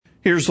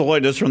Here's the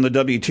latest from the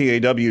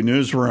WTAW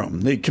newsroom.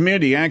 The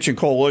Community Action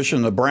Coalition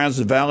in the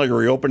Brazos Valley are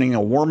reopening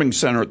a warming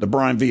center at the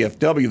Bryan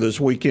VFW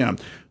this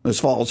weekend. This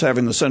follows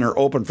having the center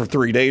open for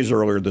 3 days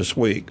earlier this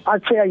week. I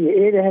tell you,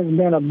 it has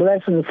been a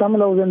blessing. Some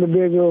of those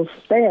individuals,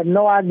 they had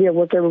no idea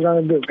what they were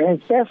going to do,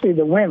 and especially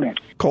the women.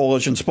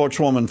 Coalition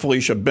spokeswoman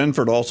Felicia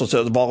Benford also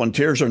says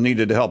volunteers are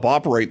needed to help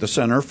operate the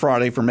center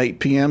Friday from 8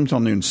 p.m. till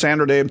noon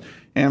Saturday,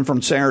 and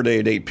from Saturday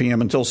at 8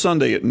 p.m. until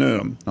Sunday at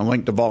noon. A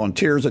link to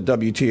volunteers at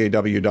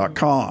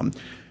WTAW.com.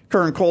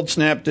 Current cold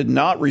snap did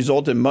not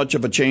result in much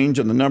of a change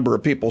in the number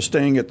of people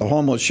staying at the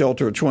homeless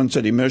shelter at Twin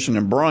City Mission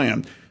in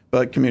Bryan.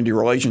 But Community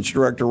Relations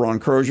Director Ron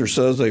Crozier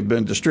says they've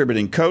been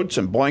distributing coats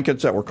and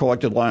blankets that were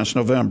collected last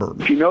November.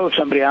 If you know of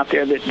somebody out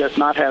there that does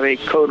not have a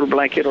coat or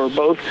blanket or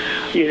both,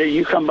 either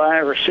you come by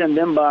or send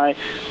them by.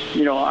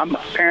 You know, I'm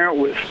a parent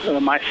with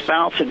my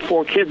spouse and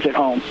 4 kids at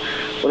home.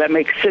 Well, that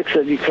makes 6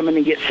 of you. Come in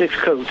and get 6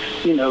 coats.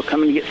 You know,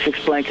 come in and get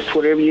 6 blankets,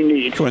 whatever you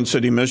need. Twin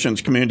City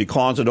Mission's Community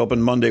Closet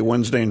open Monday,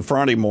 Wednesday, and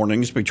Friday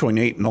mornings between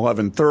 8 and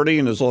 11:30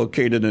 and is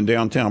located in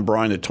downtown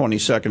Bryan at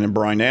 22nd and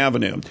Bryan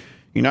Avenue.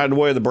 United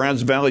Way of the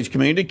Brazos Valley's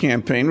community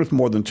campaign, with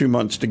more than 2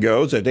 months to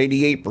go, is at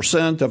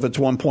 88% of its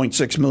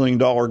 $1.6 million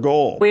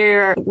goal.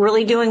 We're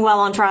really doing well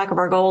on track of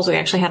our goals. We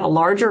actually had a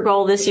larger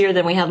goal this year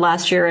than we had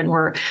last year, and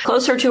we're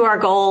closer to our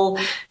goal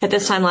at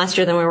this time last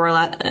year than we were.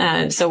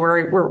 So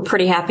we're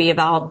pretty happy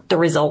about the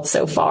results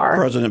so far.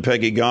 President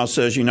Peggy Goss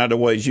says United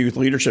Way's Youth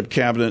Leadership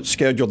Cabinet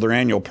scheduled their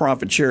annual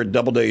profit share at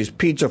Doubleday's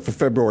Pizza for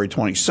February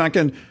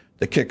 22nd.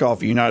 The kickoff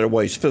of United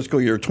Way's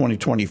fiscal year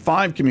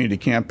 2025 community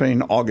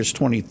campaign August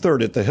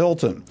 23rd at the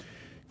Hilton.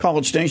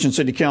 College Station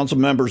City Council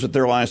members at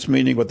their last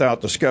meeting without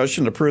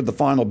discussion approved the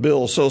final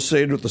bill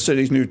associated with the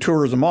city's new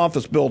tourism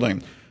office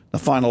building. The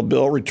final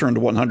bill returned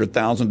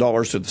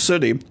 $100,000 to the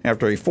city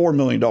after a $4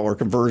 million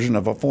conversion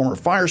of a former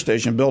fire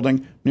station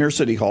building near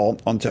City Hall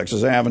on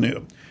Texas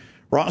Avenue.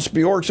 Ross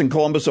Bjork's in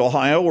Columbus,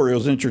 Ohio, where he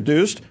was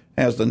introduced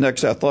as the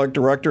next athletic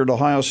director at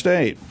Ohio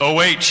State.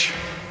 OH.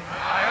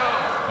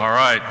 All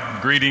right.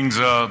 Greetings,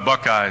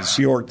 Buckeyes.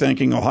 Bjork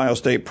thanking Ohio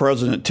State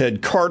President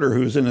Ted Carter,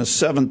 who's in his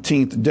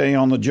 17th day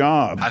on the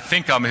job. I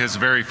think I'm his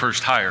very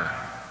first hire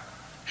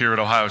here at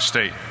Ohio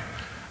State.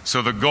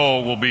 So the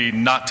goal will be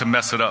not to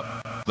mess it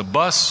up. The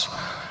bus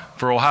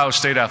for Ohio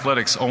State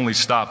athletics only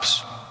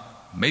stops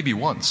maybe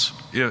once,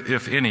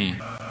 if any.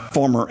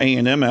 Former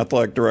A&M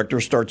athletic director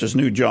starts his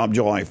new job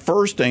July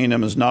 1st.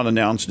 A&M has not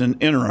announced an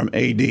interim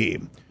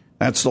AD.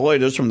 That's the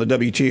latest from the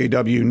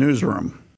WTAW newsroom.